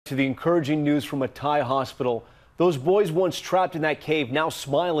to the encouraging news from a Thai hospital. Those boys once trapped in that cave now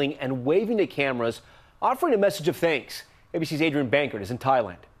smiling and waving to cameras, offering a message of thanks. ABC's Adrian Bankert is in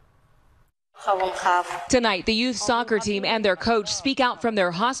Thailand. Tonight, the youth soccer team and their coach speak out from their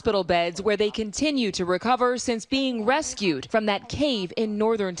hospital beds where they continue to recover since being rescued from that cave in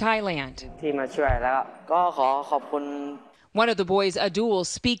northern Thailand. One of the boys, Adul,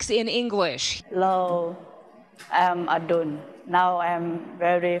 speaks in English. Hello, I'm Adul. Now I'm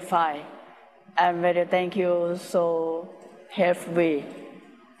very fine. I'm very thank you so help me.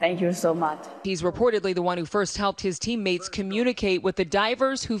 Thank you so much. He's reportedly the one who first helped his teammates communicate with the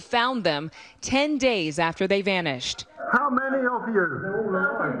divers who found them 10 days after they vanished. How many of you?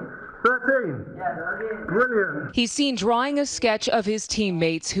 13. Brilliant. He's seen drawing a sketch of his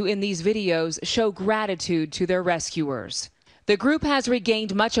teammates who in these videos show gratitude to their rescuers. The group has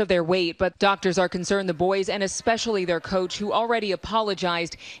regained much of their weight, but doctors are concerned the boys, and especially their coach, who already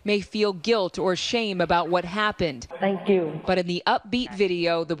apologized, may feel guilt or shame about what happened. Thank you. But in the upbeat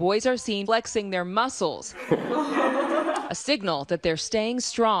video, the boys are seen flexing their muscles, a signal that they're staying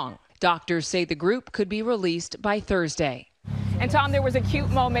strong. Doctors say the group could be released by Thursday. And Tom, there was a cute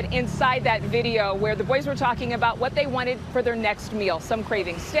moment inside that video where the boys were talking about what they wanted for their next meal. Some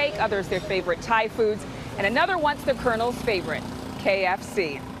craving steak, others their favorite Thai foods, and another wants the Colonel's favorite,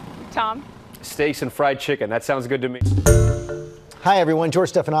 KFC. Tom? Steaks and fried chicken. That sounds good to me. Hi, everyone.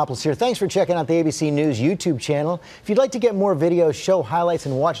 George Stephanopoulos here. Thanks for checking out the ABC News YouTube channel. If you'd like to get more videos, show highlights,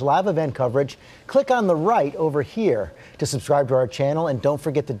 and watch live event coverage, click on the right over here to subscribe to our channel. And don't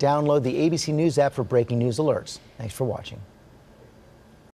forget to download the ABC News app for breaking news alerts. Thanks for watching.